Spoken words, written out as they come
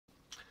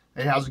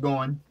Hey, how's it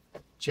going?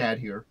 Chad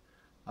here.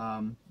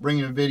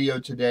 Bringing a video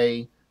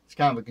today. It's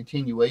kind of a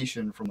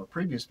continuation from a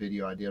previous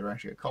video I did, or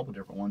actually a couple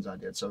different ones I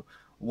did. So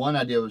one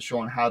idea was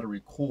showing how to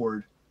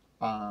record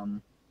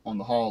on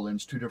the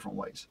HoloLens two different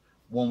ways.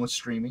 One was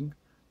streaming,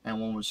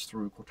 and one was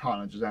through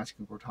Cortana, just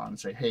asking Cortana,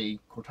 say, hey,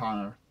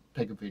 Cortana,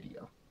 take a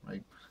video,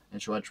 right?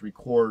 And she'll actually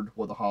record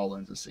what the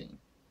HoloLens is seeing.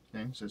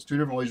 Okay, so it's two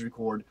different ways to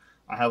record.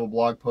 I have a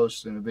blog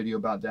post and a video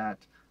about that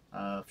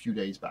a few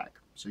days back,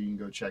 so you can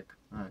go check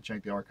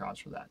the archives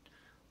for that.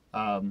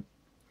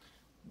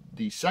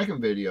 The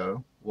second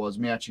video was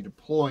me actually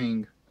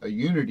deploying a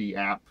Unity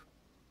app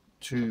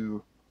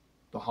to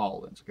the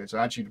HoloLens. Okay, so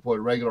I actually deployed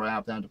a regular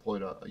app, then I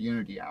deployed a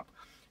Unity app.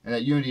 And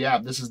that Unity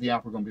app, this is the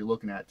app we're going to be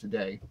looking at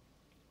today.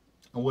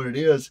 And what it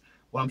is,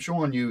 what I'm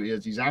showing you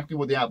is exactly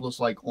what the app looks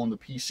like on the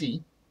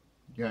PC.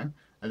 Okay,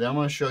 and then I'm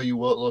going to show you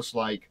what it looks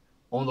like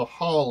on the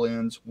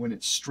HoloLens when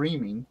it's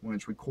streaming, when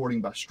it's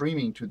recording by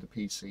streaming to the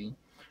PC,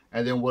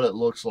 and then what it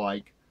looks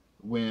like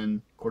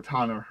when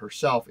Cortana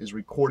herself is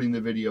recording the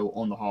video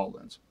on the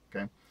HoloLens.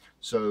 Okay,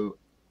 so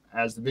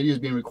as the video is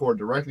being recorded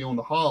directly on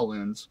the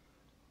HoloLens,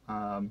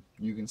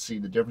 you can see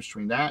the difference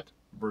between that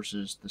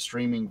versus the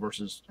streaming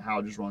versus how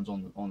it just runs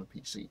on the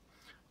PC.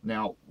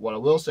 Now, what I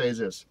will say is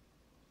this: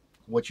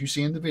 what you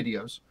see in the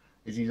videos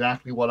is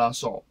exactly what I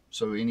saw.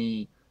 So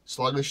any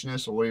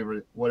sluggishness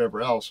or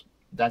whatever else,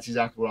 that's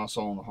exactly what I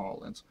saw on the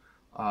HoloLens.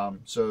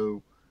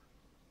 So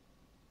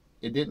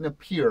it didn't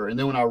appear, and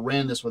then when I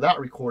ran this without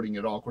recording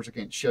at all, of course I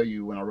can't show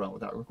you when I run it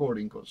without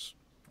recording because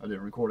I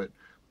didn't record it.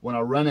 When I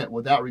run it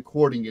without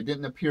recording, it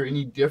didn't appear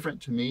any different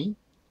to me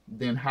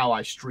than how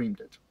I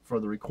streamed it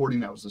for the recording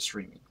that was the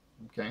streaming.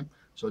 Okay,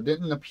 so it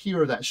didn't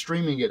appear that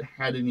streaming it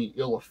had any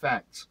ill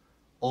effects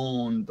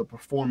on the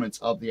performance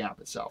of the app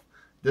itself.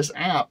 This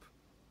app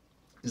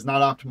is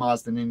not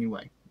optimized in any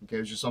way. Okay,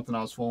 it was just something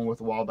I was fooling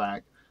with a while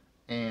back,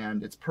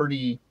 and it's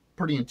pretty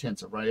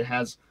intensive, right? It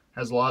has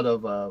a lot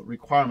of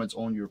requirements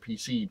on your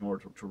PC in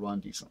order to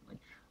run decently.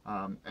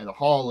 And the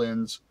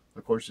HoloLens,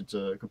 of course, it's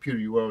a computer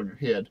you wear on your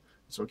head,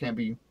 so it can't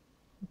be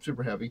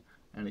super heavy,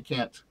 and it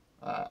can't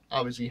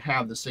obviously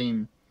have the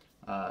same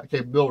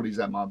capabilities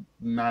that my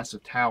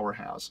massive tower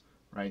has,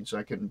 right? So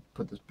I couldn't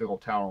put this big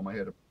old tower on my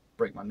head to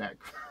break my neck.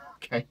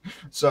 Okay,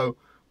 so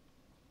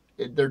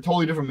they're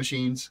totally different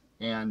machines,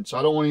 and so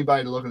I don't want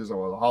anybody to look at this, oh,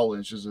 well, the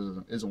HoloLens just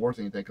isn't worth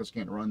anything because it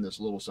can't run this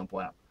little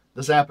simple app.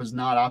 This app is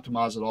not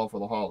optimized at all for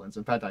the HoloLens.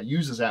 In fact, I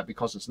use this app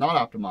because it's not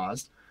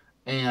optimized,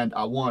 and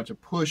I want to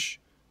push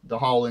the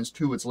HoloLens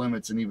to its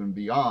limits and even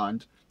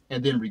beyond,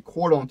 and then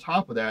record on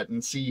top of that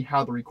and see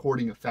how the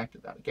recording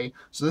affected that. Okay,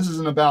 so this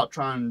isn't about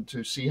trying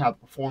to see how the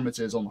performance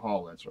is on the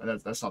HoloLens,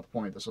 right? That's not the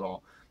point of this at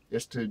all.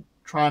 It's to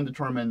try and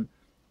determine,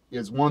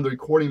 is one of the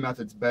recording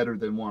methods better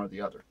than one or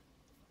the other.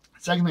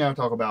 Second thing I want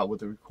to talk about with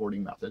the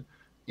recording method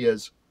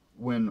is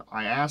when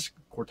I ask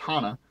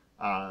Cortana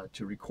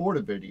to record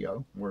a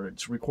video where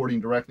it's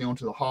recording directly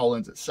onto the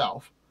HoloLens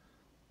itself,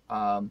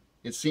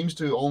 it seems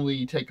to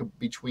only take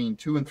between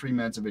 2 and 3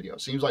 minutes of video.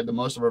 It seems like the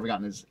most I've ever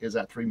gotten is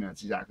at 3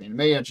 minutes exactly. And it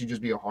may actually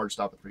just be a hard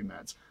stop at 3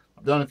 minutes.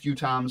 I've done it a few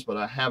times, but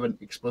I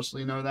haven't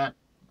explicitly known that.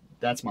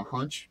 That's my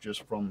hunch,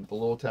 just from the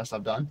little test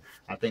I've done.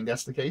 I think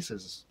that's the case,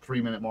 is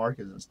 3 minute mark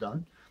as it's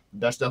done.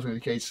 That's definitely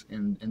the case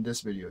in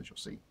this video, as you'll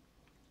see.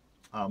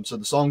 So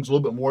the song's a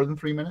little bit more than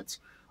 3 minutes,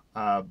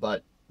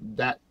 but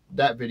that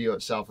video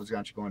itself is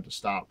actually going to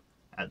stop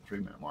at the 3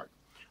 minute mark.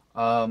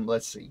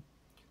 Let's see.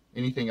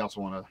 Anything else I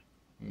want to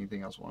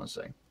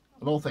say?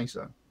 I don't think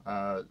so.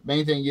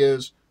 Main thing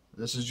is,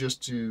 this is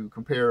just to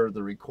compare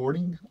the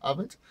recording of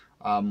it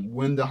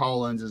when the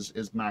HoloLens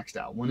is maxed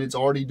out, when it's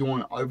already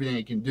doing everything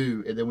it can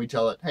do, and then we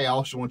tell it, hey, I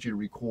also want you to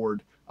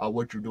record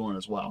what you're doing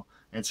as well,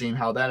 and seeing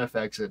how that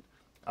affects it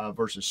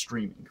versus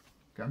streaming.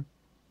 Okay.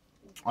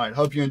 All right.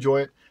 Hope you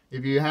enjoy it.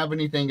 If you have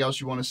anything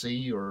else you want to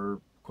see or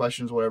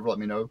questions, whatever, let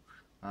me know,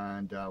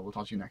 and we'll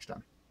talk to you next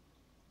time.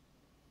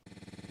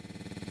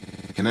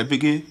 Can I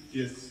begin?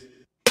 Yes.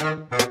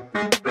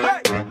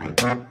 Hey.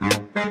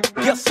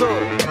 Yes, sir.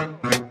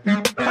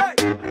 Hey.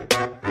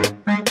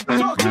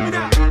 Talk to me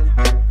now.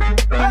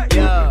 Hey.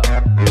 Yeah.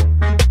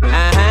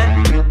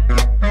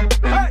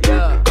 Hey.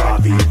 Yeah.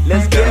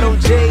 Let's get on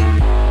G.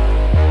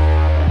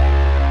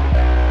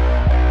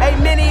 Hey,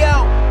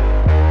 Minio.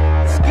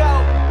 Let's go.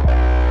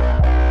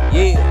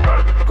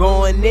 Yeah.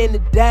 Going in the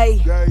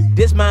day.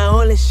 This my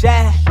only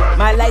shot.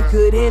 My life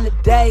could end the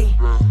day.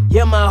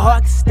 Yeah, my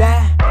heart can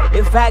stop.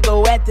 If I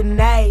go at the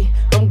night,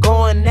 I'm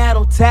going out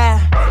on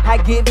time. I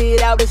give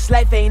it out, this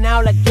life ain't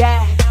all I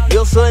got.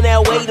 Yo, son,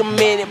 now wait a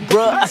minute,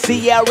 bruh. I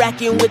see y'all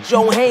rocking with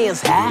your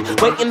hands high,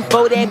 waiting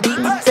for that beat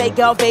to take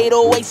off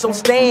 808s on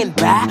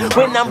standby.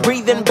 When I'm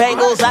breathing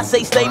bangles, I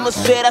say stay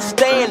shit, I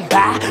stand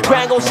by.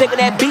 Grind gon' shake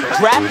that beat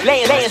drop,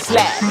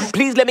 landslide.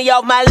 Please let me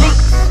off my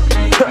leash.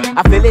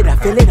 I feel it, I'm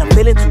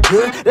feeling too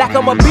good, like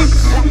I'm a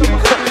beast.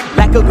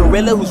 Like a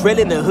gorilla who's real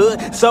in the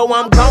hood, so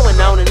I'm going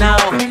on and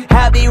on.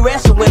 I be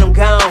resting when I'm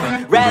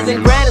gone, rise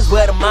and grind is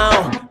what I'm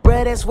on.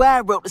 Bruh, that's why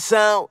I wrote the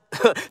song.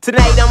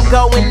 Tonight I'm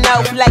going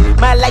off like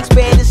my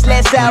lifespan is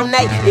less all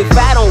night. If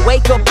I don't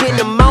wake up in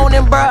the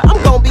morning, bruh,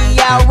 I'm gonna be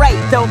alright.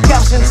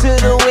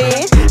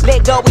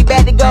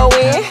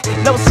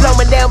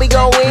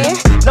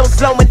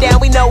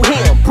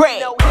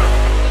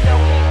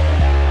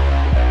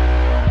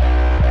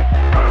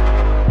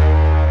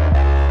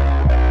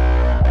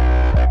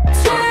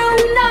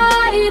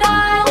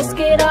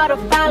 all to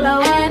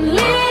follow and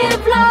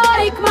live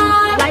like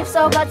my life's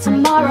over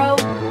tomorrow.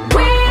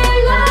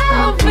 We're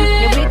loving,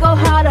 yeah, we go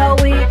hard all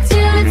week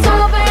till it's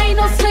over, ain't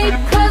no sleep,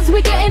 cause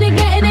we getting it,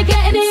 getting it,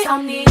 getting it.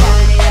 Something, we be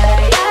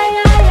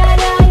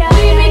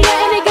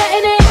getting it,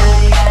 getting it.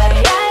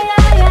 Getting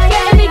it,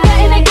 getting it,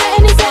 getting it,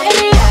 getting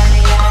it.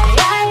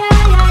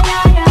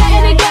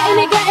 Getting it, getting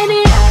it, getting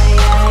it.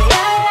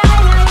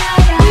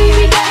 We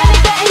be getting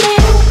it, getting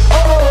it.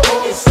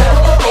 It's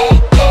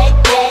something,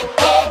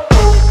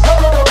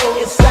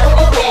 it's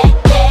something,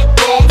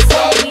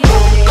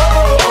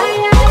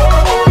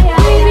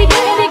 we be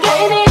getting it, getting it. Getting it, getting it,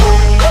 getting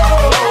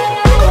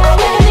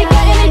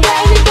it,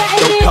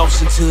 getting it.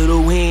 Coasting to the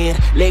wind,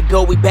 let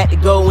go, we back to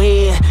go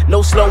in.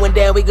 No slowing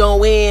down, we gon'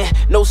 win.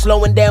 No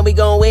slowing down, we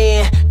gon'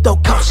 win. Throw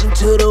caution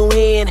to the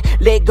wind,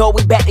 let go,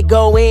 we back to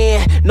go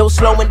in. No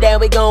slowing down,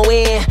 we gon'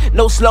 win.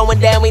 No slowing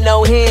down, we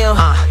know him.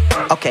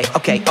 Okay,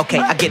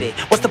 I get it.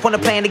 What's the point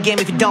of playing the game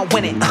if you don't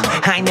win it?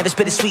 I ain't never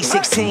spit a sweet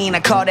 16, I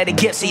call that a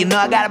gift, so you know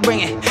I gotta bring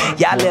it.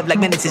 Yeah, I live like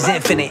minutes is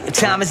infinite. If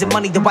time isn't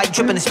money, then why you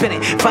tripping and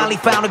spinning? Finally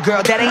found a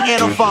girl that ain't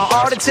in on phone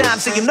all the time,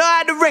 so you know I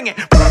had to ring it.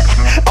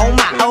 Oh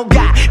my, oh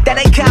God, that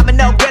ain't common,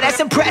 no girl, that's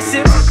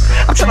impressive.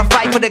 I'm tryna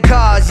fight for the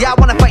cause, y'all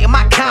wanna fight in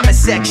my comment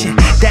section.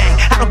 Dang,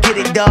 I don't get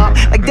it, dog.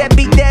 Like that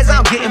beat Dez,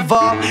 I don't get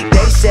involved.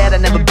 They said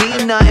I'd never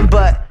be nothing,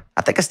 but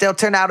I think I still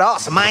turn out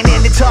awesome. I ain't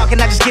into talking,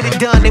 I just get it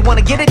done. They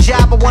wanna get a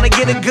job, I wanna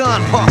get a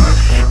gun.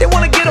 They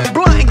wanna get a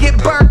blunt and get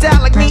burnt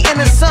out like me in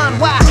the sun.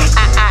 Why?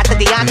 I thought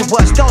the answer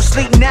was don't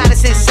sleep now,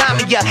 it's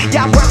insomnia.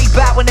 Y'all worry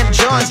about when them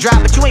joints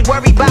drop, but you ain't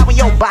worried about when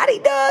your body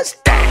does.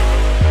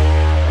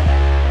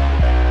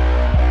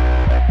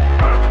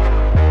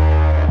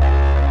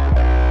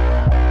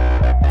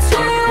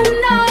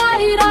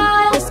 Tonight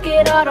I'll risk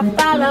it all to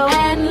follow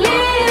and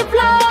live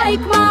like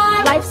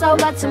my life's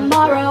over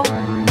tomorrow.